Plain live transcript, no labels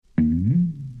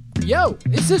Yo,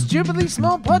 it's the Stupidly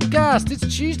Small Podcast.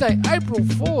 It's Tuesday, April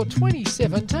 4,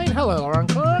 2017. Hello, Lauren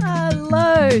Clark.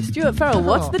 Hello, Stuart Farrell. Hello.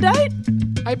 What's the date?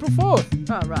 April 4th.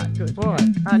 Oh, right, good.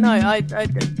 Right.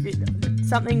 No,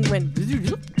 something went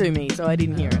to me, so I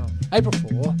didn't hear it. April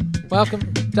 4. Welcome.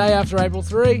 Day after April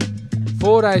 3.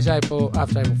 4 days after April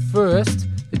 1st.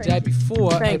 The day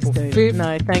before Thanks, April dude. 5th.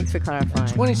 No, thanks for clarifying.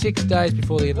 26 days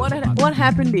before the end of the month. What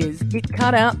happened is it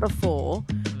cut out the 4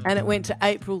 and it went to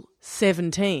April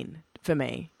 17 for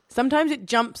me. Sometimes it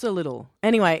jumps a little.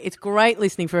 Anyway, it's great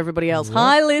listening for everybody else.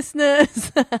 Hi,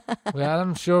 listeners. Well,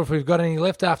 I'm sure if we've got any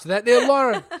left after that. Now,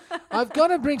 Lauren, I've got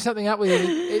to bring something up with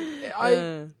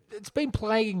you. It's been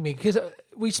plaguing me because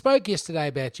we spoke yesterday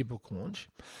about your book launch.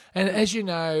 And as you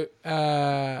know,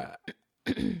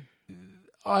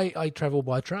 I travel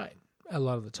by train a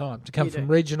lot of the time to come from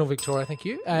regional Victoria, thank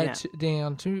you,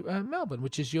 down to Melbourne,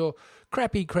 which is your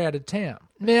crappy, crowded town.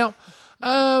 Now,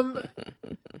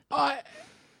 I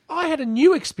had a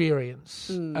new experience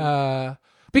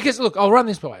because, look, I'll run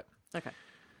this by you. Okay.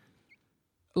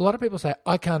 A lot of people say,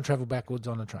 I can't travel backwards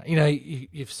on a train. You know,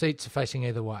 your seats are facing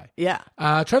either way. Yeah.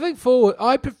 Travelling forward,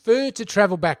 I prefer to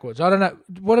travel backwards. I don't know.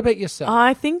 What about yourself?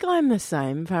 I think I'm the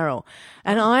same, Farrell.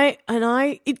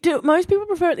 Do most people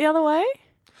prefer it the other way?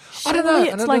 I don't know. Surely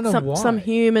It's like why. some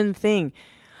human thing.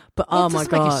 But Well, oh it my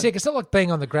doesn't make you God. sick. It's not like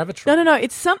being on the Gravitron. No.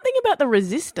 It's something about the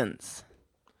resistance.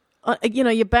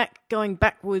 Your back going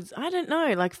backwards. I don't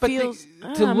know. Like But feels.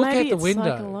 to look maybe out the it's window,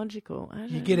 psychological.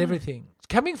 You get everything.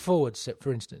 Coming forward,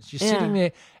 for instance, you're sitting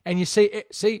there and you see,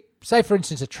 say for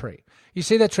instance, a tree. You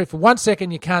see that tree for 1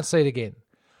 second, you can't see it again.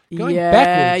 Going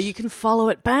backwards, you can follow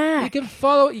it back. you can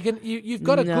follow it. You've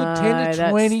got a good 10 to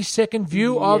 20 second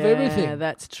view of everything. Yeah,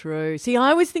 that's true. See,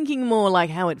 I was thinking more like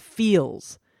how it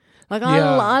feels. Like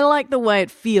Yeah. I like the way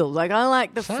it feels. Like I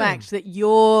like the Same. fact that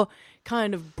you're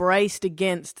kind of braced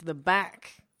against the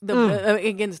back,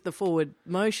 against the forward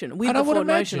motion with And the I would forward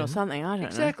motion or imagine, something. I don't know.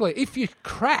 Exactly. If you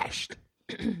crashed,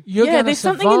 you're Yeah, going to there's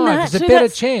survive. something in that There's a too. better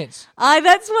That's- chance.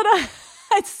 That's what I.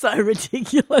 It's so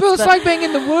ridiculous. Well, it's like being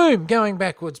in the womb going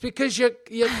backwards because you've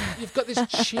got this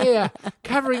chair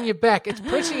covering your back. It's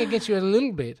pressing against you a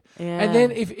little bit. Yeah. And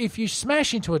then if you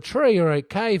smash into a tree or a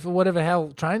cave or whatever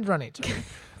hell trains run into.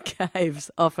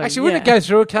 Caves often. Actually, wouldn't it go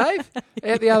through a cave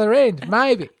out the other end?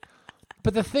 Maybe.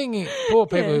 But the thing is, poor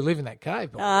people who live in that cave.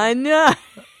 I know.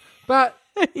 But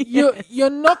you're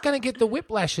not going to get the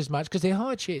whiplash as much because they're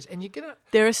high chairs. And you're going to...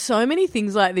 There are so many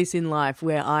things like this in life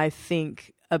where I'm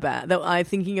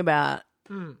thinking about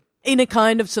in a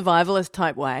kind of survivalist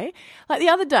type way. Like the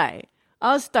other day,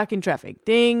 I was stuck in traffic.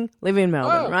 Ding, live in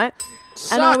Melbourne, right?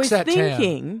 And I sucks, was that town.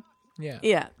 thinking,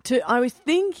 Yeah. I was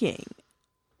thinking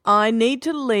I need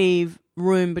to leave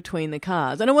room between the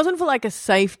cars. And it wasn't for like a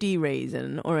safety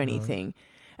reason or anything,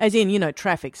 as in,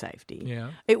 traffic safety. Yeah.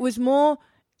 It was more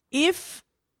if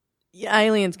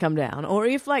aliens come down or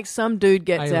if like some dude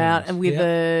gets out and with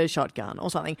a shotgun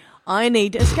or something, I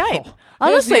need to escape.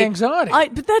 Honestly, the anxiety.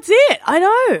 But that's it. I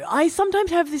know. I sometimes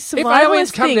have this If survivalist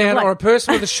aliens come thing down like, or a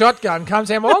person with a shotgun comes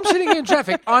down, well, I'm sitting here in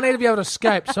traffic, I need to be able to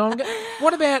escape. So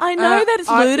what about... I know that it's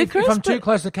ludicrous, If I'm too but-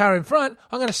 close to the car in front,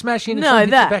 I'm going to smash into no, something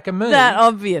hit the back of me. that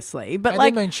obviously, but and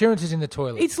like then my insurance is in the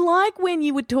toilet. it's like when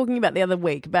you were talking about the other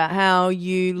week about how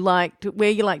you where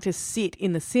you like to sit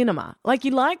in the cinema. Like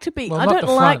you like to be. well, I not don't the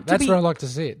front. like to That's be where I like to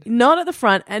sit. not at the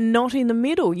front and not in the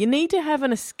middle. You need to have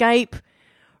an escape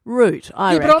route.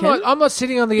 I reckon. But I'm not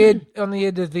sitting on the edge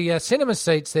of the cinema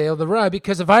seats there or the row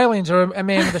because of aliens or a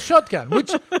man with a shotgun.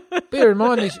 Which, bear in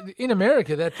mind, in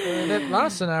America that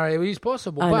last scenario is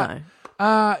possible. I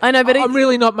know, but I'm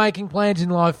really not making plans in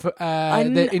life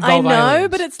that involve I know, aliens.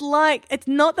 but it's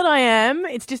not that I am.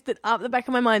 It's just that up the back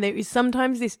of my mind there is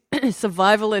sometimes this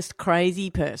survivalist crazy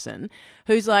person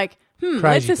who's like, Crazy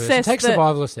let's person. assess Take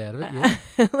survivalists out of it.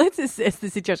 Yeah. let's assess the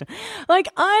situation. Like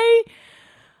I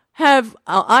have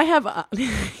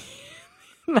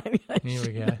maybe I Here we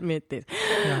shouldn't go. admit this,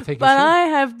 No, I think but you should. I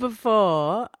have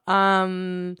before,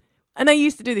 and I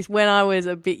used to do this when I was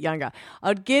a bit younger.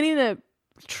 I'd get in a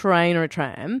train or a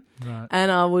tram, Right.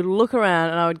 and I would look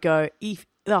around and I would go, if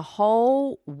the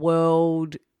whole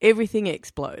world, everything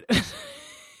exploded,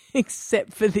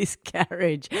 except for this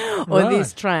carriage or this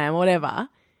Right. tram, whatever,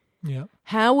 Yeah.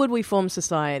 how would we form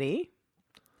society?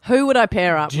 Who would I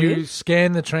pair up Do you with?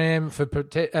 scan the tram for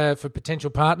potential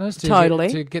partners Totally.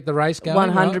 to get the race going?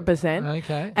 100%. Right?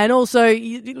 Okay. And also,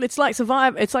 it's like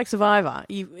Survivor. It's like Survivor.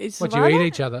 It's What, do Survivor? you eat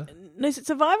each other? No, is it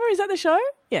Survivor? Is that the show?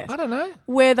 Yes. I don't know.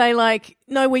 Where they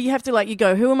where you have to you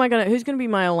go, who's going to be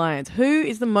my alliance? Who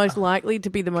is the most likely to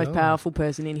be the most powerful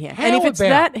person in here? How and if it's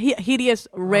about- that hideous,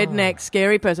 redneck,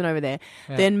 scary person over there,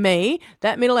 then me,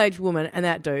 that middle-aged woman, and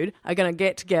that dude are going to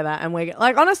get together and we're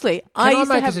honestly, Can I used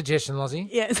to make a have suggestion, Lozzie?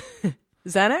 yes.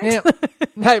 Xanax?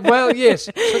 Now, yes,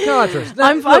 psychiatrist. No,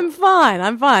 I'm look, fine.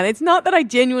 I'm fine. It's not that I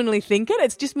genuinely think it.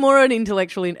 It's just more an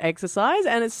intellectual exercise,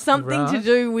 and it's something to Right.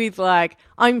 do with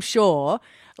I'm sure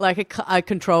a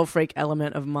control freak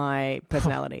element of my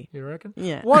personality. You reckon?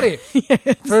 Yeah. What if,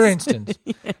 for instance,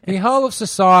 the whole of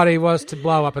society was to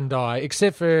blow up and die,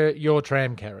 except for your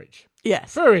tram carriage?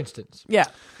 Yes. For instance. Yeah.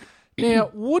 Now,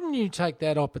 wouldn't you take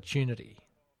that opportunity,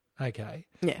 okay,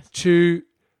 Yes. to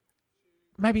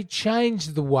maybe change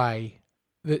the way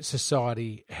that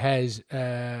society has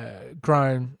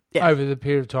grown Yeah. over the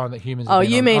period of time that humans Oh, have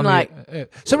been you on- mean on the-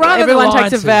 like so rather everyone than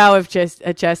takes a alliances- vow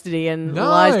of chastity and No,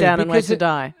 lies down and waits because to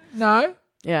die. No.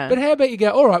 Yeah. But how about you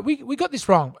go, all right, we got this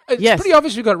wrong. It's Yes. pretty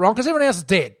obvious we got it wrong because everyone else is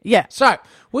dead. Yeah. So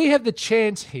we have the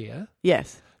chance here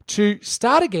Yes. to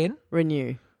start again,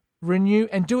 Renew. renew,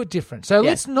 and do it different. So Yeah.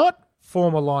 let's not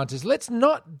form alliances. Let's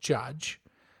not judge.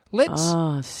 Let's,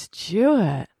 Oh,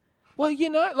 Stuart. let's No,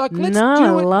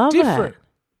 do I it love different.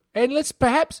 And let's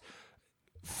perhaps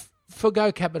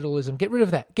forgo capitalism. Get rid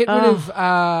of that. Get rid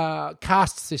of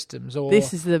caste systems. Or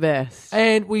This is the best.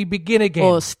 and we begin again.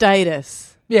 Or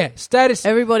status. Yeah, status.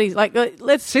 Everybody's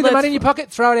let's See the let's- money in your pocket,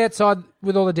 throw it outside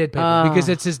with all the dead people because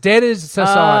it's as dead as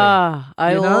society.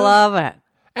 I you know? love it.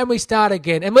 And we start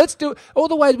again. And let's do all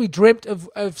the ways we dreamt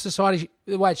of society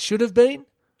the way it should have been.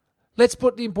 Let's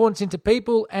put the importance into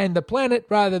people and the planet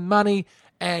rather than money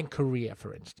and career,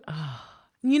 for instance.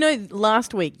 You know,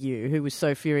 last week who was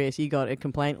so furious you got a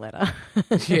complaint letter.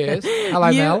 Yes.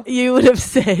 Hello, Mel. You would have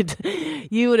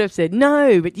said,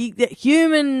 no, but the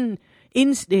human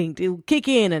instinct will kick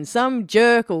in and some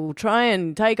jerk will try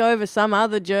and take over some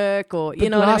other jerk or, you But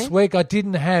know what I last mean? week I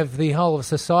didn't have the whole of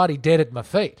society dead at my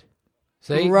feet.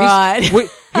 See? Right.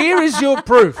 Here is your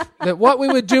proof that what we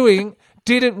were doing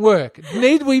didn't work.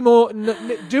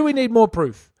 Do we need more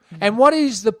proof? And what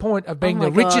is the point of being Oh my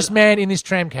the richest God. man in this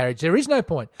tram carriage? There is no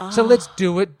point. So let's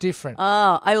do it different.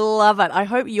 Oh, I love it. I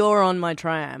hope you're on my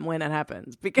tram when it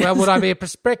happens. Because Well, would I be a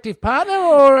prospective partner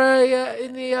or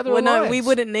in the other well, no, alliance? we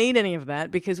wouldn't need any of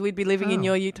that because we'd be living in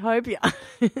your utopia.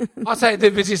 I say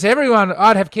that it's just everyone.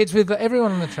 I'd have kids with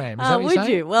everyone on the tram. Is that what Would you're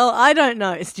saying? you? Well, I don't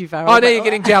know, Stu Farrell. Oh, now but you're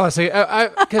getting jealous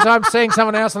because I'm seeing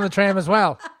someone else on the tram as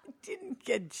well. I didn't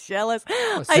get jealous.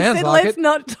 I sounds said, like let's it.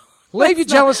 not. Leave your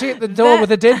jealousy at the door with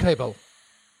the dead people.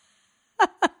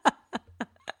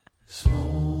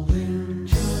 Small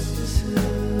injustices,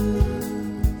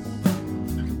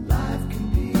 life can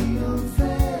be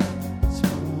unfair.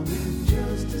 Small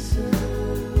injustices,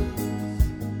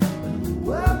 and the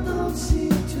world don't seem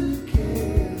to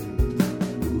care.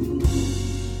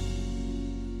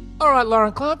 All right,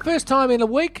 Lauren Clark, first time in a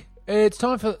week. It's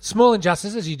time for small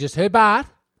injustices, you just heard, but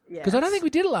because I don't think we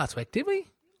did it last week, did we?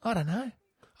 I don't know.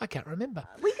 I can't remember.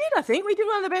 We did, I think. We did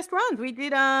one of the best runs. We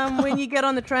did when you get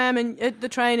on the tram and the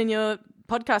train and your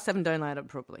podcasts haven't downloaded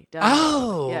properly.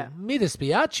 Oh, Midas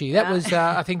Biaggi. That was,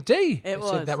 I think, D. It who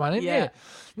was, said that one in. yeah.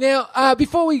 Now,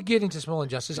 before we get into small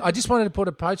injustice, I just wanted to put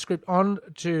a postscript on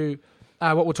to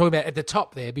what we're talking about at the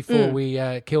top there before we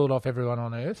killed off everyone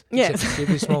on Earth, Yes. except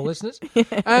the small listeners.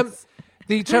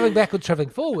 The travelling backwards, travelling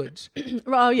forwards.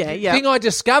 Oh, yeah. Thing I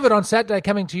discovered on Saturday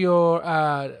coming to your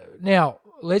now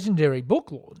legendary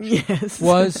book launch Yes.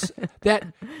 was that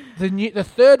the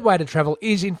third way to travel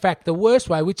is in fact the worst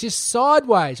way, which is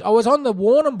sideways. I was on the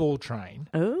Warrnambool train,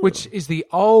 which is the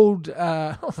old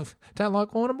don't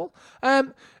like Warrnambool,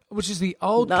 which is the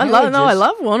old. I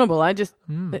love Warrnambool. I just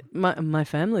my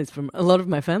family's from a lot of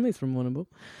my family's from Warrnambool.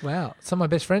 Wow, some of my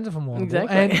best friends are from Warrnambool,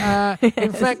 Exactly. and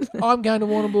in fact, I'm going to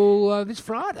Warrnambool this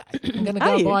Friday. I'm going to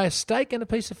Are go you? buy a steak and a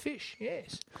piece of fish.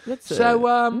 Yes. That's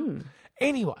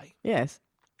Anyway. yes.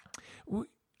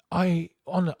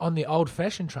 On the old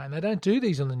fashioned train, they don't do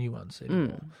these on the new ones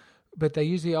anymore, but they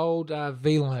use the old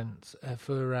V lines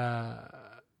for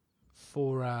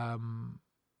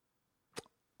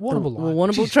Warrnambool line.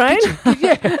 Warrnambool Jeez, train?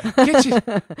 get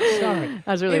you. Sorry,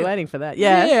 I was really Yeah. waiting for that.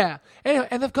 Yeah. yeah. Anyway,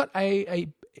 and they've got a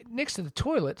next to the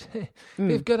toilet.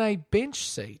 They've got a bench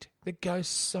seat that goes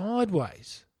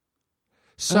sideways.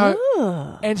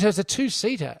 So and so it's a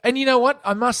 2-seater. And you know what?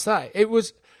 I must say it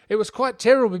was quite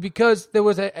terrible because there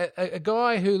was a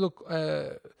guy who looked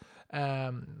like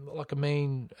a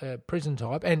mean prison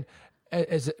type, and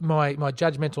as my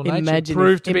judgmental nature Imagine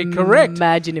proved to be correct.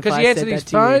 Imagine if Because I he said answered his that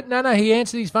to you. phone. No, he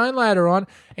answered his phone later on.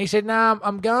 He said, "No,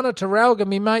 I'm going to Traralgon.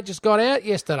 My mate just got out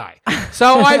yesterday."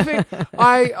 So I think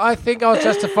I think I was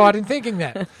justified in thinking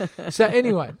that. So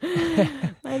anyway,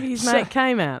 Maybe his mate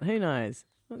came out. Who knows?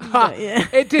 But, yeah.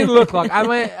 it didn't look like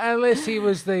unless he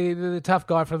was the tough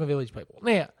guy from the Village People.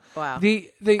 Now, Wow. the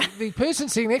person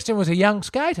sitting next to him was a young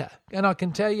skater, and I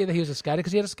can tell you that he was a skater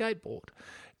because he had a skateboard.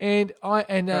 And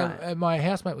my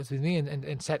housemate was with me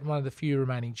and sat in one of the few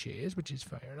remaining chairs, which is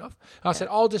fair enough. I said,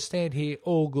 "I'll just stand here,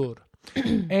 all good."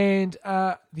 And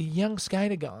the young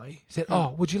skater guy said,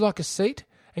 "Oh, would you like a seat?"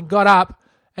 And got up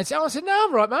and said, "Oh," I said, "No,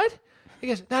 I'm right, mate." He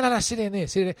goes, No, sit down there,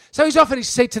 sit down there. So he's offered his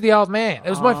seat to the old man. It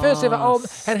was my first ever old,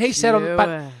 and he sat on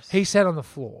the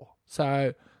floor.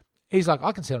 So he's like,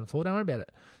 "I can sit on the floor, don't worry about it."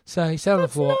 So he sat on the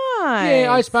floor. nice.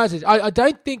 Yeah, I suppose it. I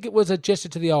don't think it was a gesture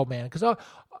to the old man because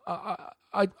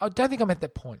I don't think I'm at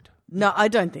that point. No, I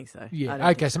don't think so. Yeah. I don't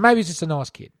Okay. So maybe he's just a nice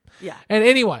kid. Yeah. And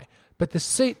anyway, but the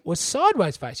seat was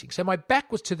sideways facing, so my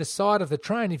back was to the side of the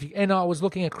train, and I was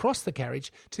looking across the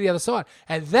carriage to the other side.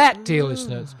 And that, dear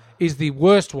listeners, is the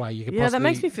worst way you could Yeah, that possibly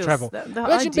makes me feel travel. the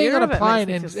Imagine being idea on a of it plane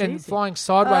makes me feel and seasick. flying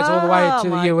sideways all the way to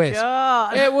the my US.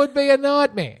 God. It would be a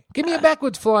nightmare. Give me a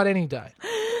backwards flight any day.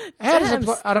 How does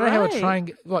Damn I don't know how a straight.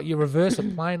 train. What, you reverse a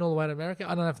plane all the way to America?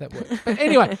 I don't know if that works. But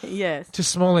anyway, Yes. to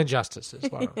small injustices.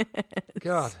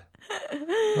 God.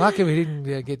 Lucky we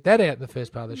didn't get that out in the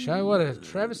first part of the show. What a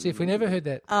travesty if we never heard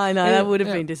that. I know, Yeah, that would have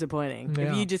yeah. been disappointing.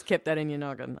 Yeah. If you just kept that in your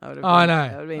noggin, I would have I been, know.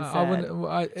 that would have been I sad.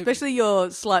 wouldn't. Especially your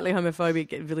slightly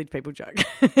homophobic Village People joke.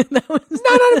 That was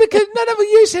No, because but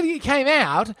you said he came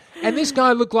out, and this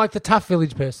guy looked like the tough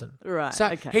village person. Right, So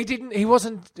okay. he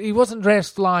wasn't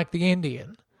dressed like the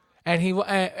Indian, and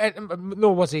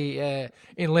nor was he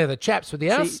in leather chaps with the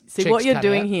ass. See, cheeks what you're cut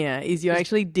doing out. here is you're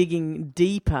actually digging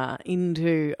deeper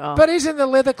into. Oh, But isn't the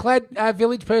leather-clad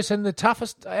village person the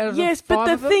toughest out of yes, the but five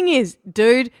the of them? thing is,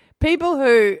 dude,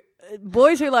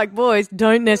 boys who like boys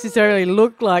don't necessarily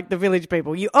look like the Village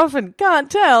People. You often can't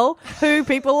tell who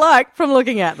people like from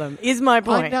looking at them, is my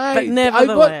point. know. But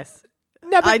nevertheless.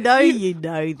 No, but I know you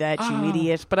know that, you Oh.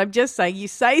 idiot, but I'm just saying, you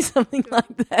say something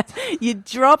like that, you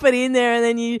drop it in there, and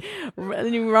then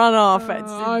you run off.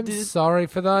 I'm sorry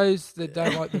for those that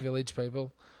don't like the village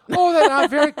people, or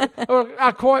that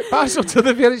are quite partial to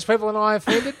the village people, and I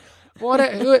offended.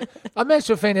 I managed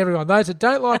to offend everyone. Those that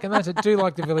don't like and those that do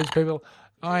like the village people,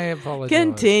 I apologise.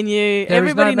 Continue. There is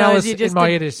Everybody no knows malice you just in my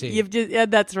idiocy. You've just yeah,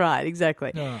 that's right,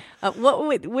 exactly. No. Where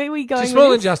were we going? To with small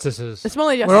this? injustices. The small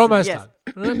injustices. We're almost yes.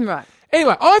 done. Right.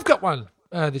 Anyway, I've got one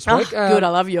this Oh, week. good, I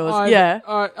love yours. Yeah.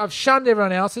 I've shunned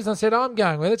everyone else's and said, I'm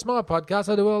going with it. It's my podcast.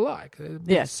 I do what I like.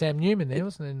 Yeah. Sam Newman there,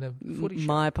 wasn't it, in the footy show?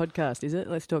 My podcast, is it?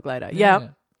 Let's talk later. Yeah.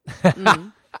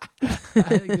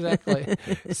 Exactly.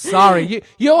 Sorry.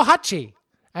 You're Hutchie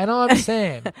and I'm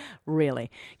Sam. Do Really.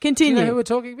 you Continue. know who we're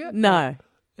talking about? No.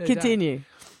 Yeah, Continue.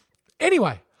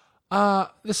 Anyway,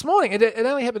 this morning, it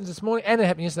only happened this morning and it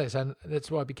happened yesterday, so that's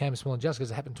why it became a small injustice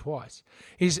because it happened twice,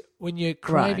 is when you're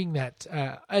craving that,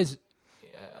 as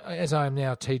I am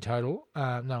now teetotal,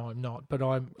 no, I'm not, but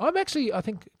I'm actually, I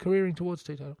think, careering towards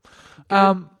teetotal.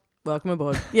 Welcome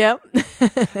aboard. Yeah.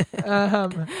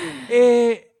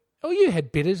 You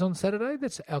had bitters on Saturday.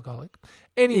 That's alcoholic.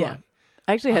 Anyway. Yeah.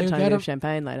 I actually had I've time got to a- have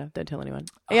champagne later. Don't tell anyone.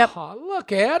 Yep. Oh,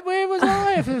 look out. Where was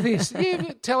I after this? You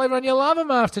tell everyone you love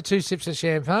them after 2 sips of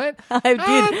champagne. I Aren't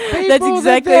did. That's people the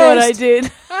exactly what I best?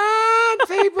 did. Aren't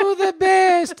people the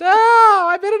best? Oh,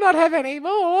 I better not have any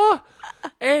more.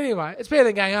 Anyway, it's better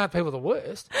than going, aren't people the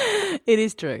worst? It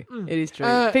is true. It is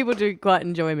true. People do quite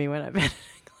enjoy me when I've had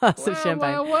a glass of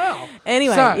champagne. Well.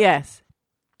 Anyway, So, yes.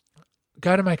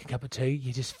 Go to make a cup of tea.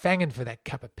 You're just fanging for that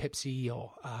cup of Pepsi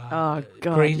or Oh,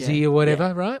 God, Greensy yeah. or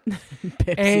whatever, right?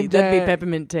 Pepsi. And, That'd be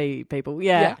peppermint tea, people.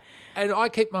 Yeah. And I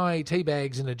keep my tea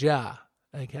bags in a jar,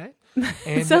 okay? It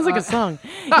And sounds like a song.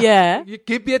 Yeah. You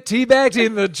keep your tea bags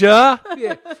in the jar.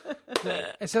 Yeah.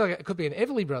 It sounds like it could be an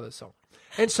Everly Brothers song.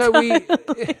 And so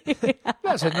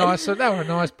that's a nice. They were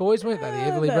nice boys, weren't they? The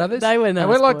Everly Brothers. they were nice They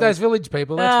weren't like boys. those village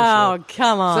people. That's Oh, for sure.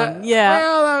 come on. Yeah.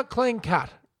 Well, they were clean cut.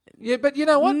 Yeah, but you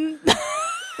know what?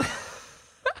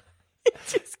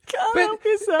 Just can't But help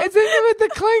yourself. it's the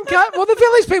clean cut. Well, the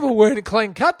village people weren't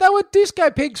clean cut. They were disco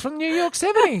pigs from New York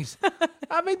 70s.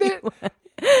 I mean,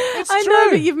 It's I true. know,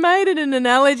 but you've made it an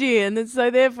analogy, and so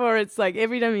therefore it's like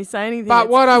every time you say anything. But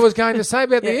it's- what I was going to say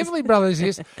about the Yes. Everly brothers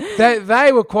is that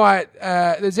they were quite.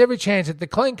 There's every chance that the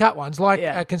clean-cut ones, like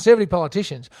Yeah. conservative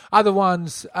politicians, are the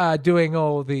ones doing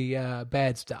all the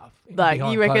bad stuff. Like,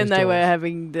 behind you reckon closed they were doors.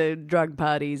 having the drug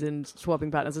parties and swapping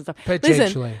partners and stuff?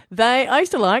 Potentially. Listen, I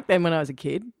used to like them when I was a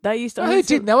kid. They used to. Oh, who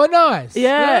didn't? They were nice.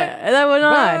 Yeah, they were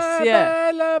nice.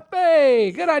 Yeah.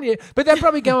 Baby, good on you. But they're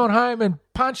probably going home and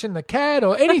punching the cat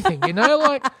or anything, you know?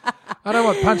 Like, I don't know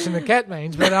what punching the cat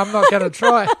means, but I'm not going to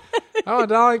try. Oh,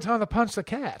 darling, time to punch the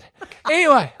cat.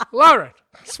 Anyway, Lauren,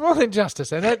 small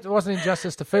injustice, and that wasn't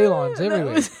injustice to felines That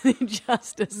everywhere. was an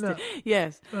injustice.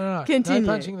 Yes. All right, Continue. no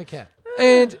punching the cat.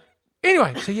 And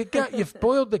anyway, so you've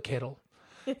boiled the kettle.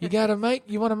 You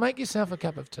want to make yourself a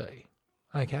cup of tea,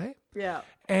 okay? Yeah.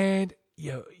 And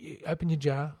you open your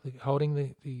jar, holding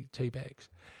the tea bags,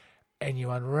 and you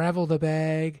unravel the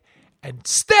bag, and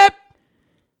step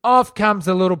off comes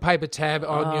the little paper tab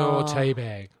on your tea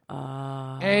bag.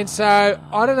 And so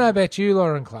I don't know about you,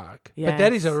 Lauren Clark, but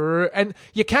that is and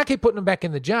you can't keep putting them back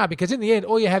in the jar because in the end,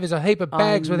 all you have is a heap of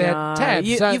bags without tabs.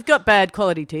 You've got bad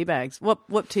quality tea bags.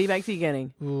 What tea bags are you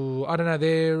getting? Ooh, I don't know.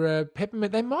 They're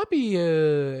peppermint. They might be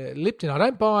Lipton. I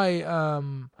don't buy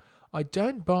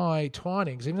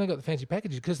Twinings, even though they've got the fancy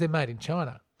packages, because they're made in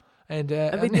China. And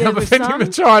been I'm there with offending the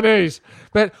Chinese.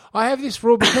 But I have this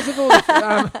rule because of all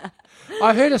the...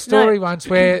 I heard a story once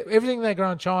where everything they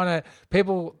grow in China,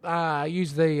 people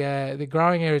use the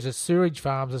growing areas as sewage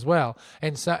farms as well.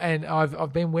 And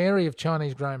I've been wary of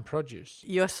Chinese grown produce.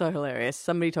 You're so hilarious.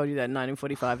 Somebody told you that in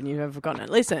 1945 and you haven't forgotten it.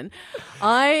 Listen,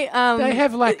 they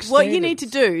have lax what you need to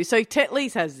standards. do. So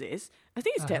Tetley's has this. I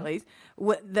think it's Tetley's.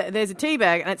 There's a tea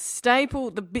bag and it's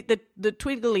stapled. The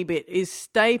twiggly bit is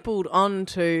stapled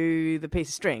onto the piece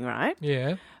of string, right?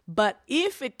 Yeah. But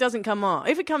if it doesn't come off,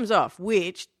 if it comes off,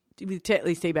 which with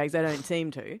Tetley's tea bags they don't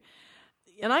seem to.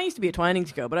 And I used to be a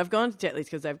Twinings girl, but I've gone to Tetley's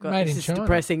because they've got, Made this in is China.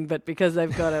 depressing, but because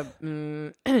they've got a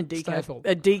Staple.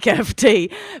 decaf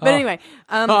tea. But anyway,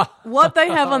 what they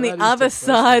have on the That is other depressing.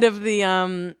 side of the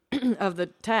of the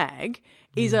tag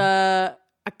is a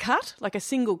cut, like a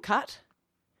single cut.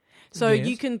 So Yes.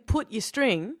 you can put your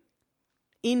string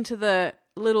into the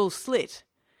little slit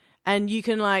and you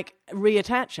can like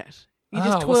reattach it. You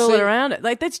just Oh, well, twirl it see- around it.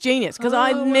 Like, that's genius because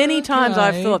Oh, many times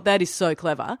I've okay. thought that is so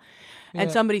clever. And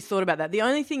Yeah. somebody's thought about that. The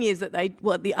only thing is that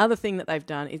the other thing that they've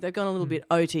done is they've gone a Hmm. little bit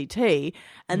OTT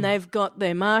and they've got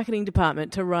their marketing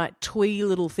department to write twee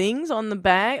little things on the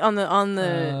bag, on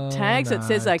the tags that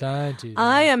says like, don't do that.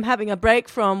 I am having a break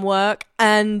from work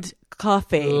and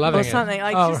coffee Loving or it. something.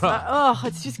 Like, Oh, just, right.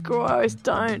 it's just gross.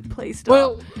 Don't. Please stop.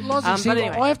 Well, Lozzie, see, but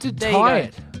anyway, I have to there you tie go.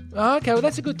 it. Oh, okay, well,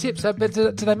 that's a good tip. So, but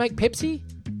do they make Pepsi?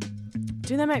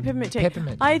 Do they make peppermint tea?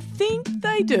 Peppermint. I think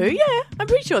they do. Yeah, I'm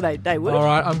pretty sure they would. All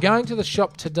right, I'm going to the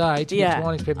shop today to Yeah. get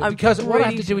Twinings peppermint I'm because what I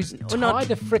have pretty to do is sure- tie well, not-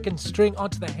 the frickin' string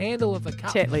onto the handle of the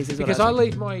cup. Tetley's is what because I I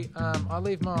leave my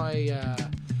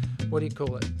what do you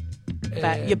call it?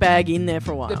 Your bag in there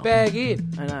for a while. The bag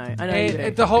in. I know you And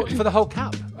do. the whole for the whole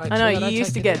cup. I know you don't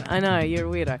used to take it get. out. I know you're a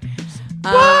weirdo.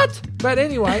 What? But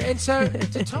anyway, and so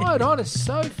to tie it on is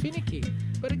so finicky,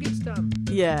 but it gets done.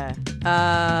 Yeah.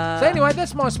 So anyway,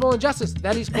 that's my small injustice.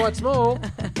 That is quite small,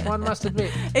 one must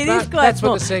admit. It But is quite that's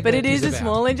small, what the segment but it is a about.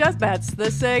 small injustice. That's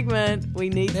the segment. We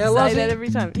need to Now, say Lozzie- that every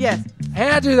time. Yes,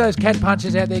 How do those cat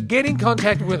punchers out there get in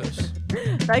contact with us?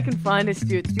 they can find us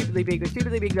at Stupidly Big or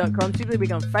stupidlybig.com, Stupidly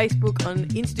Big on Facebook, on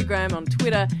Instagram, on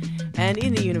Twitter, and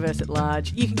in the universe at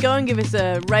large. You can go and give us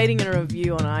a rating and a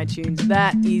review on iTunes.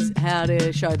 That is how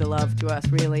to show the love to us,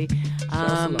 really.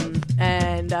 us the love.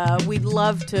 And we'd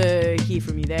love to hear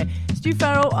from you there. Stu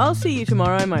Farrell, I'll see you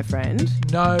tomorrow, my friend.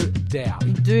 No doubt.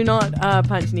 Do not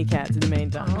punch any cats in the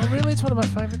meantime. Oh, really? It's one of my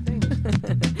favourite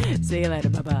things. See you later.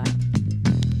 Bye-bye.